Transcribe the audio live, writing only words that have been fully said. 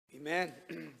Amen.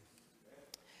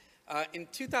 In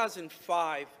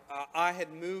 2005, I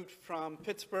had moved from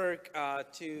Pittsburgh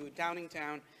to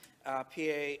Downingtown,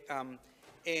 PA,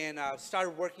 and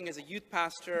started working as a youth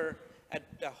pastor at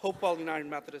Hopewell United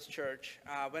Methodist Church.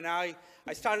 When I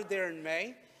started there in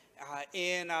May,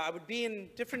 and I would be in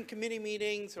different committee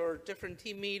meetings or different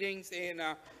team meetings, and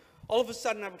all of a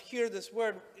sudden I would hear this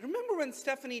word, remember when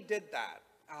Stephanie did that?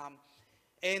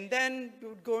 And then we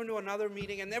would go into another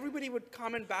meeting, and everybody would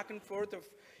comment back and forth of,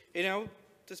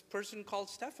 this person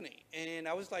called Stephanie. And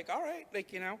I was like, all right,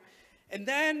 And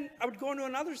then I would go into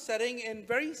another setting and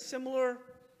very similar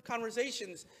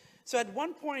conversations. So at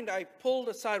one point, I pulled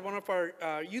aside one of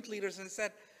our youth leaders and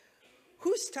said,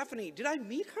 who's Stephanie? Did I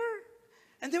meet her?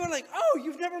 And they were like, oh,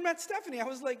 you've never met Stephanie. I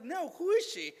was like, no, who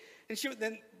is she? And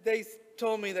then they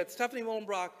told me that Stephanie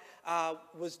Willenbrock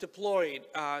was deployed.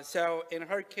 And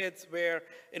her kids were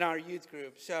in our youth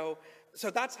group. So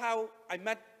that's how I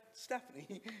met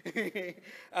Stephanie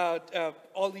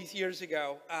all these years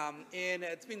ago. And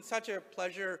it's been such a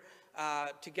pleasure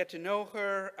to get to know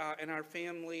her and our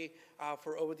family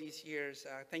for over these years.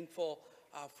 Thankful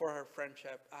for our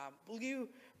friendship. Will you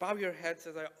bow your heads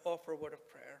as I offer a word of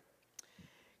prayer?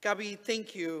 God, we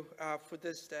thank you for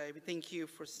this day. We thank you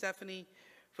for Stephanie,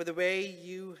 for the way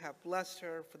you have blessed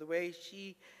her, for the way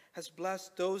she has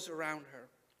blessed those around her.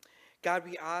 God,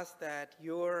 we ask that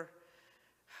your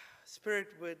Spirit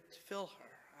would fill her,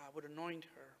 would anoint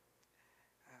her,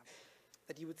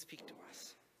 that you would speak to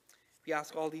us. We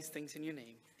ask all these things in your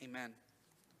name. Amen.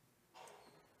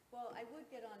 Well, I would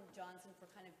get on Johnson for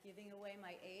kind of giving away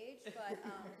my age, but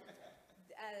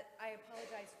I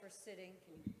apologize for sitting.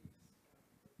 Can you?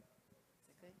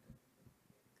 Is that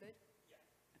good? Good? Yeah.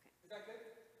 Okay. Is that good?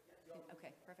 Yeah.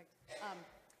 Okay, perfect.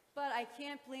 But I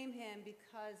can't blame him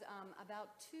because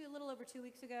a little over 2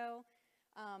 weeks ago,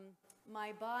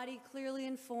 my body clearly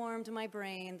informed my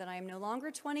brain that I am no longer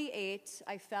 28.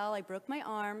 I fell, I broke my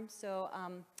arm, so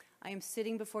I am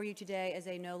sitting before you today as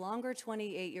a no longer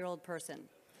 28-year-old person.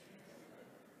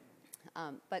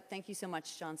 But thank you so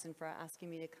much, Johnson, for asking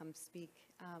me to come speak.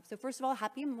 So first of all,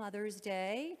 happy Mother's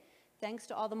Day. Thanks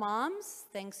to all the moms.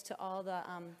 Thanks to all the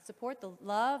support, the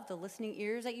love, the listening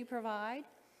ears that you provide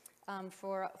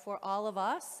for all of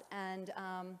us.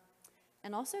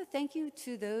 And also thank you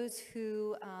to those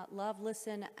who love,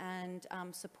 listen, and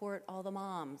support all the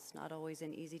moms. Not always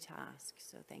an easy task,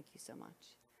 so thank you so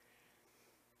much.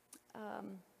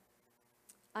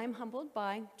 I'm humbled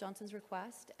by Johnson's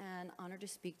request and honored to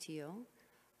speak to you.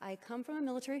 I come from a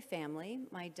military family.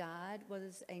 My dad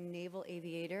was a naval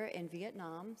aviator in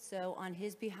Vietnam, so on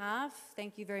his behalf,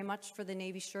 thank you very much for the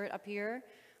Navy shirt up here.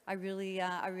 I really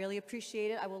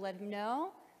appreciate it. I will let him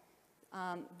know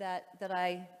that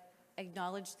I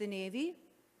acknowledge the Navy.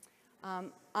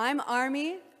 I'm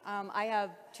Army. I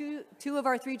have two of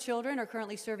our 3 children are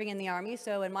currently serving in the Army,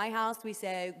 so in my house we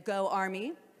say, go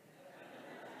Army.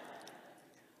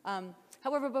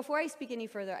 However, before I speak any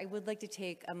further, I would like to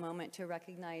take a moment to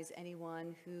recognize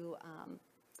anyone who's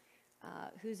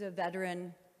a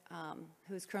veteran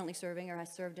who's currently serving or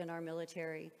has served in our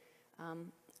military.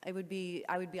 I would be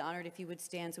honored if you would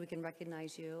stand so we can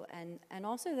recognize you, and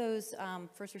also those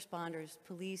first responders,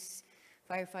 police,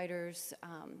 firefighters.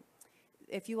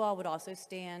 If you all would also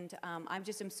stand, I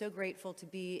am so grateful to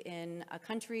be in a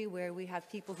country where we have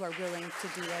people who are willing to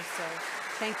do this. So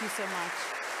thank you so much.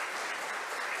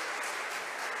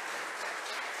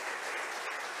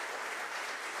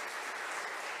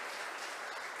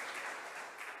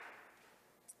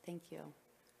 Thank you.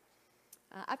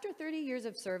 After 30 years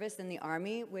of service in the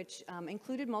Army, which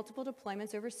included multiple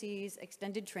deployments overseas,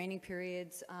 extended training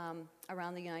periods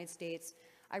around the United States,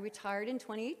 I retired in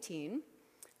 2018.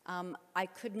 I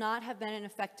could not have been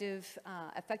effective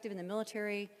in the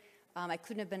military. I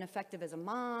couldn't have been effective as a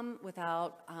mom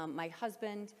without my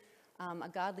husband, a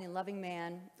godly and loving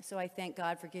man. So I thank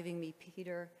God for giving me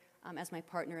Peter as my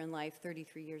partner in life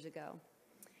 33 years ago.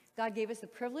 God gave us the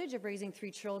privilege of raising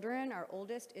 3 children. Our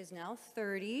oldest is now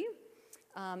 30.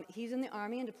 He's in the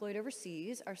Army and deployed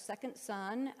overseas. Our second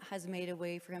son has made a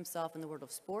way for himself in the world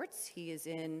of sports. He is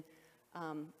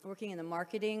working in the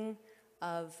marketing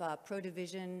of Pro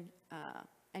Division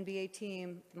NBA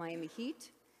team, the Miami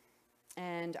Heat.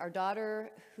 And our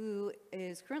daughter, who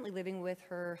is currently living with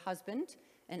her husband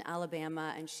in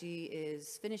Alabama, and she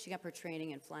is finishing up her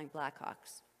training in flying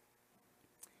Blackhawks.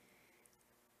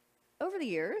 Over the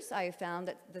years, I have found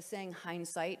that the saying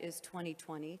hindsight is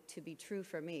 20/20 to be true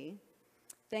for me.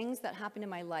 Things that happened in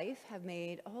my life have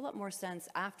made a whole lot more sense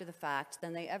after the fact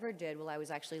than they ever did while I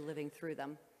was actually living through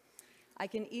them. I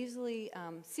can easily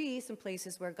see some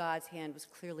places where God's hand was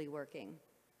clearly working.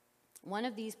 One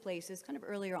of these places, kind of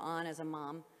earlier on as a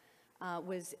mom,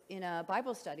 was in a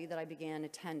Bible study that I began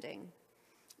attending.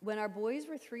 When our boys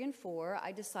were 3 and 4,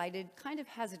 I decided kind of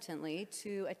hesitantly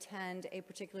to attend a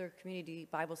particular community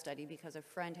Bible study because a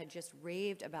friend had just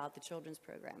raved about the children's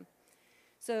program.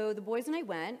 So the boys and I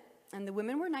went, and the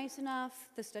women were nice enough,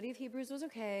 the study of Hebrews was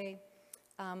okay,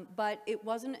 but it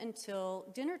wasn't until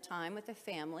dinner time with the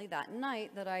family that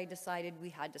night that I decided we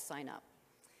had to sign up.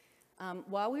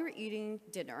 While we were eating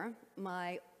dinner,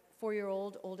 my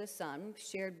 4-year-old oldest son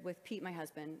shared with Pete, my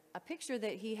husband, a picture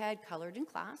that he had colored in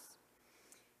class.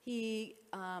 He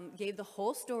gave the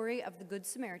whole story of the Good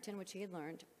Samaritan, which he had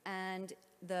learned, and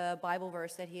the Bible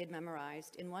verse that he had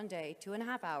memorized in one day,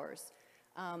 2.5 hours.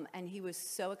 And he was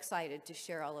so excited to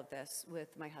share all of this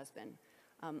with my husband.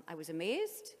 I was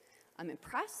amazed, I'm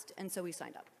impressed, and so we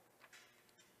signed up.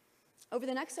 Over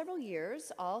the next several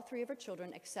years, all 3 of our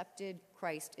children accepted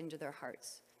Christ into their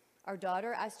hearts. Our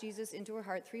daughter asked Jesus into her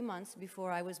heart 3 months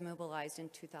before I was mobilized in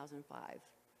 2005.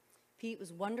 Pete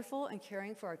was wonderful in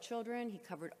caring for our children. He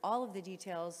covered all of the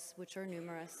details, which are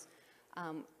numerous,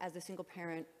 as a single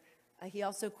parent. He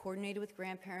also coordinated with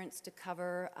grandparents to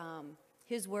cover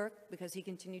his work because he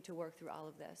continued to work through all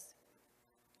of this.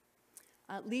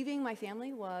 Leaving my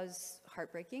family was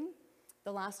heartbreaking.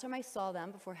 The last time I saw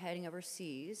them before heading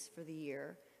overseas for the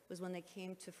year was when they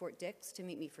came to Fort Dix to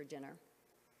meet me for dinner.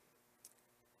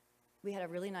 We had a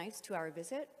really nice 2-hour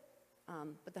visit,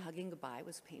 but the hugging goodbye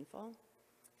was painful.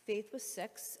 Faith was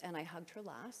 6, and I hugged her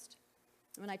last.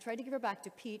 When I tried to give her back to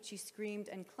Pete, she screamed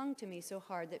and clung to me so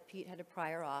hard that Pete had to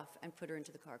pry her off and put her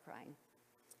into the car crying.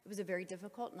 It was a very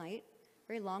difficult night,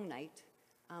 very long night,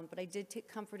 but I did take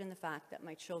comfort in the fact that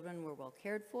my children were well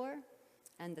cared for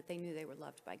and that they knew they were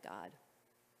loved by God.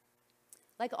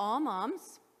 Like all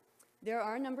moms, there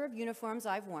are a number of uniforms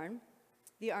I've worn.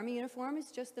 The Army uniform is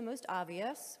just the most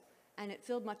obvious, and it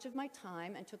filled much of my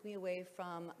time and took me away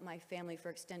from my family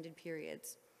for extended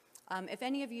periods. If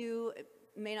any of you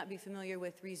may not be familiar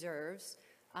with reserves,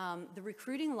 the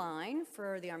recruiting line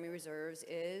for the Army Reserves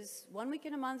is 1 week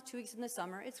in a month, 2 weeks in the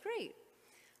summer. It's great.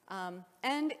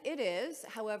 And it is.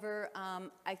 However,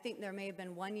 I think there may have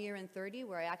been 1 year in 30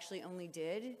 where I actually only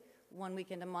did 1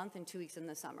 weekend a month and 2 weeks in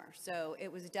the summer. So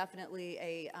it was definitely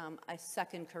a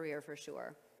second career for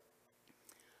sure.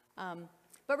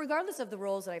 But regardless of the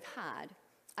roles that I've had,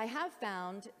 I have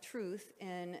found truth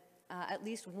in at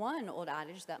least one old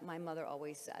adage that my mother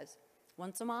always says.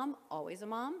 Once a mom, always a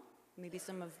mom. Maybe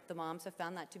some of the moms have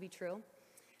found that to be true.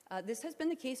 This has been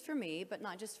the case for me, but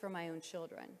not just for my own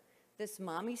children. This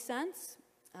mommy sense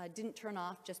didn't turn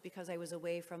off just because I was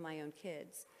away from my own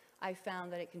kids. I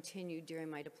found that it continued during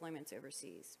my deployments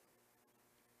overseas.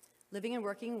 Living and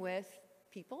working with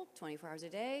people 24 hours a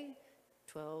day,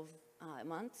 12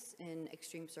 months in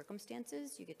extreme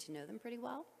circumstances, you get to know them pretty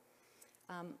well.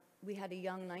 We had a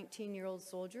young 19-year-old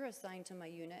soldier assigned to my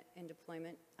unit in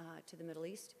deployment to the Middle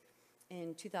East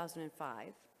in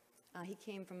 2005. He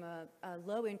came from a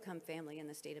low-income family in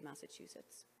the state of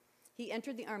Massachusetts. He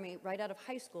entered the Army right out of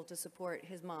high school to support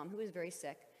his mom, who was very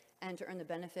sick, and to earn the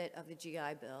benefit of the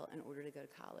GI Bill in order to go to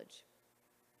college.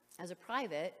 As a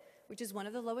private, which is one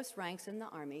of the lowest ranks in the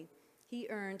Army, he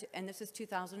earned, and this is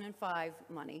 2005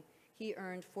 money, he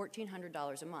earned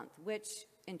 $1,400 a month, which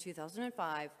in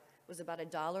 2005 was about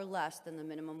 $1 less than the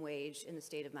minimum wage in the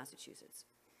state of Massachusetts.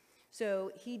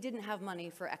 So he didn't have money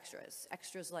for extras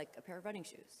like a pair of running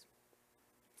shoes.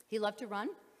 He loved to run,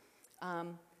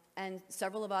 and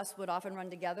several of us would often run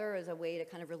together as a way to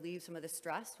kind of relieve some of the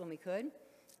stress when we could.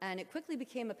 And it quickly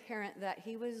became apparent that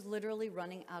he was literally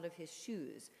running out of his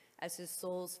shoes as his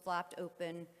soles flapped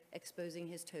open, exposing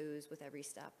his toes with every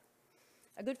step.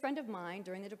 A good friend of mine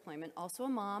during the deployment, also a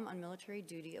mom on military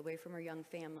duty away from her young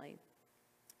family,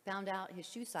 found out his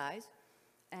shoe size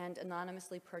and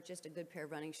anonymously purchased a good pair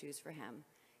of running shoes for him.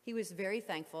 He was very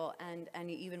thankful, and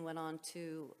he even went on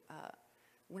to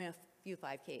win a few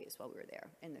 5Ks while we were there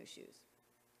in those shoes.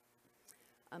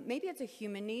 Maybe it's a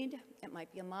human need, it might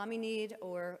be a mommy need,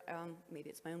 or maybe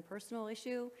it's my own personal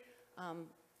issue,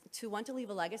 to want to leave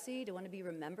a legacy, to want to be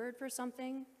remembered for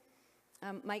something.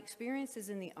 My experiences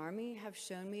in the Army have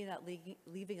shown me that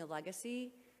leaving a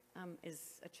legacy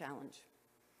is a challenge.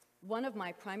 One of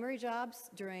my primary jobs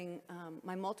during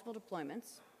my multiple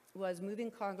deployments was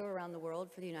moving cargo around the world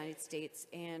for the United States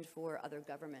and for other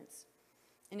governments.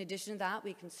 In addition to that,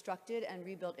 we constructed and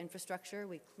rebuilt infrastructure,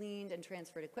 we cleaned and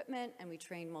transferred equipment, and we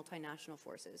trained multinational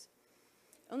forces.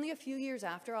 Only a few years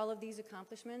after all of these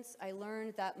accomplishments, I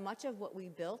learned that much of what we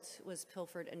built was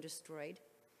pilfered and destroyed.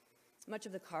 Much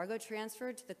of the cargo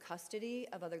transferred to the custody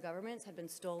of other governments had been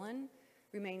stolen,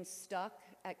 remained stuck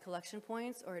at collection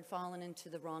points, or had fallen into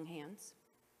the wrong hands.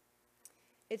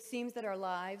 it seems that our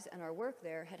lives and our work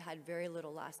there had had very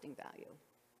little lasting value.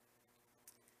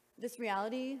 This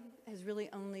reality has really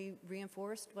only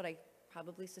reinforced what I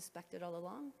probably suspected all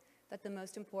along, that the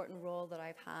most important role that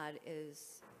I've had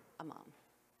is a mom.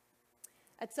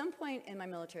 At some point in my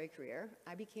military career,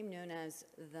 I became known as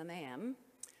the ma'am.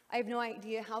 I have no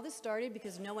idea how this started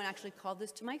because no one actually called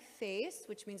this to my face,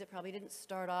 which means it probably didn't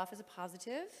start off as a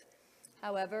positive.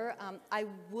 However, I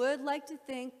would like to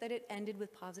think that it ended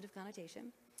with positive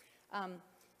connotation.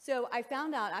 So I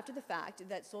found out after the fact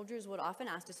that soldiers would often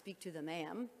ask to speak to the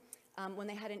ma'am when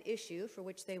they had an issue for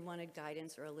which they wanted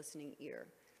guidance or a listening ear.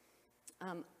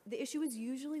 The issue was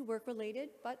usually work-related,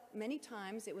 but many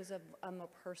times it was of a more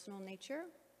personal nature.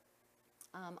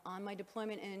 On my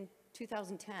deployment in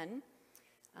 2010,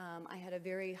 I had a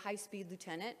very high-speed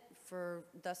lieutenant. For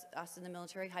us in the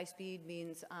military, high-speed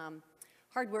means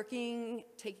hardworking,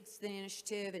 takes the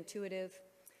initiative, intuitive.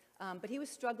 But he was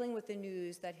struggling with the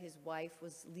news that his wife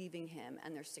was leaving him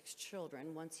and their 6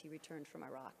 children once he returned from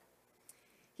Iraq.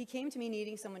 He came to me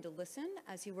needing someone to listen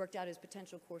as he worked out his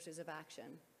potential courses of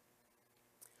action.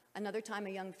 Another time, a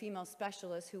young female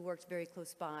specialist who worked very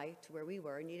close by to where we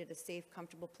were needed a safe,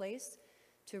 comfortable place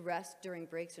to rest during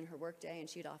breaks in her workday, and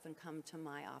she'd often come to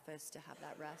my office to have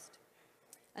that rest.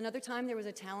 Another time, there was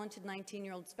a talented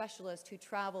 19-year-old specialist who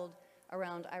traveled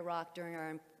around Iraq during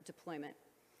our deployment.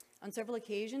 On several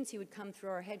occasions, he would come through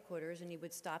our headquarters, and he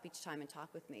would stop each time and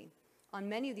talk with me. On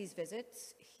many of these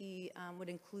visits, he would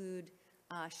include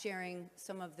sharing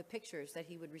some of the pictures that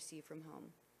he would receive from home.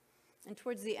 And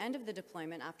towards the end of the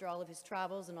deployment, after all of his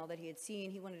travels and all that he had seen,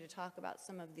 he wanted to talk about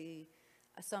some of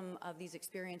these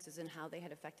experiences and how they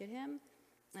had affected him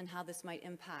and how this might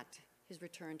impact his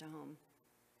return to home.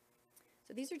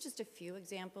 So these are just a few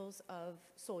examples of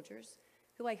soldiers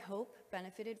who I hope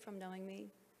benefited from knowing me,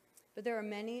 but there are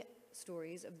many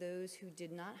stories of those who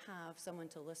did not have someone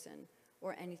to listen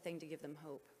or anything to give them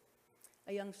hope.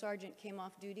 A young sergeant came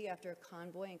off duty after a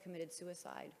convoy and committed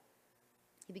suicide.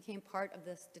 He became part of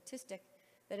the statistic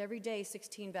that every day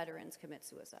 16 veterans commit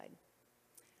suicide.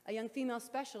 A young female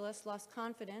specialist lost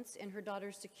confidence in her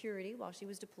daughter's security while she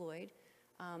was deployed.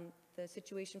 The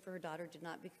situation for her daughter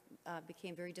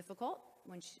became very difficult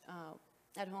when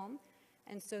at home,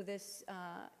 and so this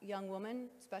young woman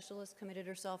specialist committed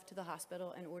herself to the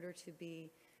hospital in order to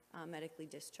be medically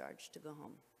discharged to go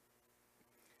home.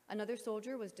 Another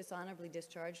soldier was dishonorably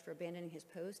discharged for abandoning his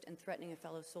post and threatening a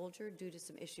fellow soldier due to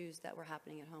some issues that were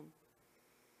happening at home.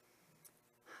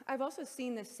 I've also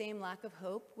seen this same lack of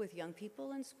hope with young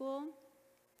people in school.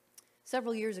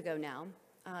 Several years ago now,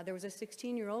 there was a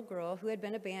 16-year-old girl who had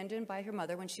been abandoned by her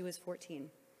mother when she was 14.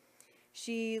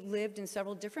 She lived in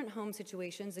several different home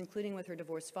situations, including with her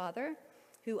divorced father,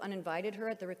 who uninvited her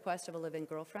at the request of a live-in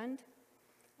girlfriend.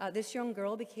 This young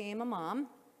girl became a mom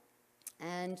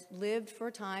and lived for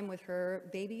a time with her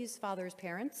baby's father's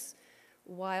parents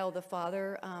while the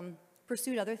father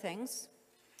pursued other things.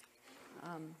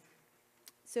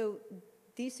 So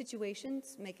these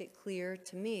situations make it clear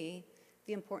to me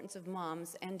the importance of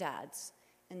moms and dads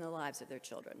in the lives of their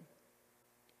children.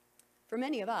 For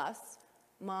many of us,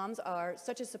 moms are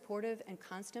such a supportive and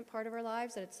constant part of our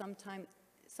lives that it's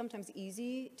sometimes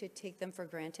easy to take them for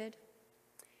granted.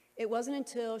 It wasn't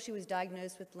until she was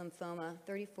diagnosed with lymphoma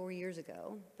 34 years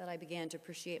ago that I began to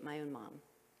appreciate my own mom,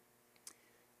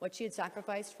 what she had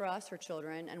sacrificed for us, her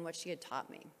children, and what she had taught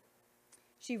me.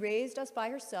 She raised us by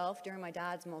herself during my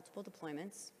dad's multiple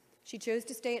deployments. She chose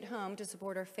to stay at home to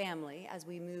support our family as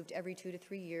we moved every 2 to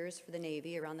 3 years for the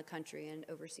Navy around the country and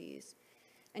overseas.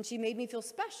 And she made me feel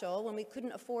special when we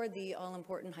couldn't afford the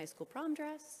all-important high school prom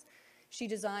dress. She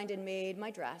designed and made my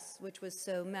dress, which was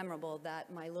so memorable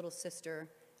that my little sister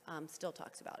still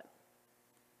talks about it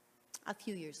a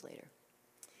few years later.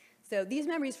 So these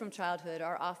memories from childhood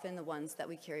are often the ones that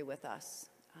we carry with us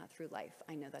through life.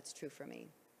 I know that's true for me.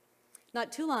 Not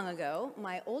too long ago,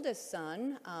 my oldest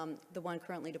son, the one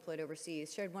currently deployed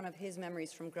overseas, shared one of his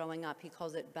memories from growing up. He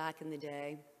calls it back in the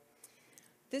day.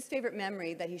 This favorite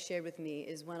memory that he shared with me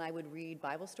is when I would read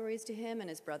Bible stories to him and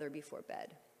his brother before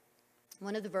bed.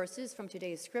 One of the verses from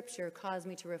today's scripture caused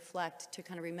me to reflect, to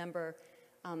kind of remember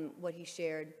what he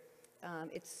shared.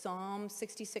 It's Psalm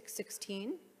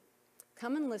 66:16.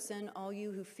 Come and listen, all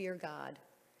you who fear God.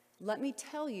 Let me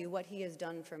tell you what he has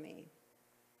done for me.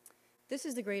 This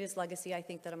is the greatest legacy I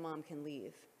think that a mom can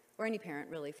leave, or any parent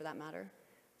really for that matter.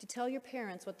 To tell your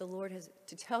parents what the Lord has,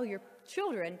 to tell your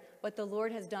children what the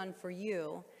Lord has done for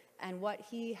you and what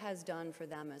he has done for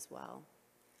them as well.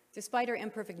 Despite our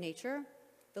imperfect nature,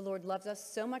 the Lord loves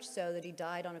us so much so that he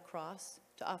died on a cross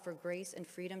to offer grace and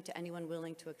freedom to anyone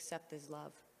willing to accept his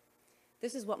love.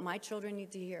 This is what my children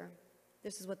need to hear.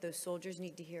 This is what those soldiers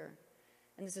need to hear.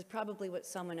 And this is probably what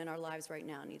someone in our lives right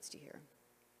now needs to hear.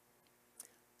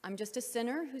 I'm just a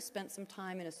sinner who spent some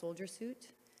time in a soldier suit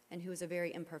and who is a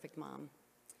very imperfect mom.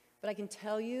 But I can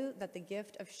tell you that the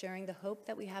gift of sharing the hope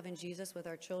that we have in Jesus with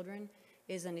our children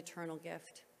is an eternal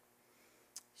gift.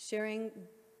 Sharing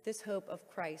this hope of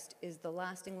Christ is the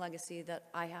lasting legacy that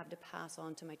I have to pass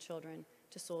on to my children,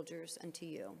 to soldiers, and to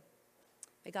you.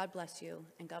 May God bless you,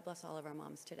 and God bless all of our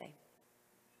moms today.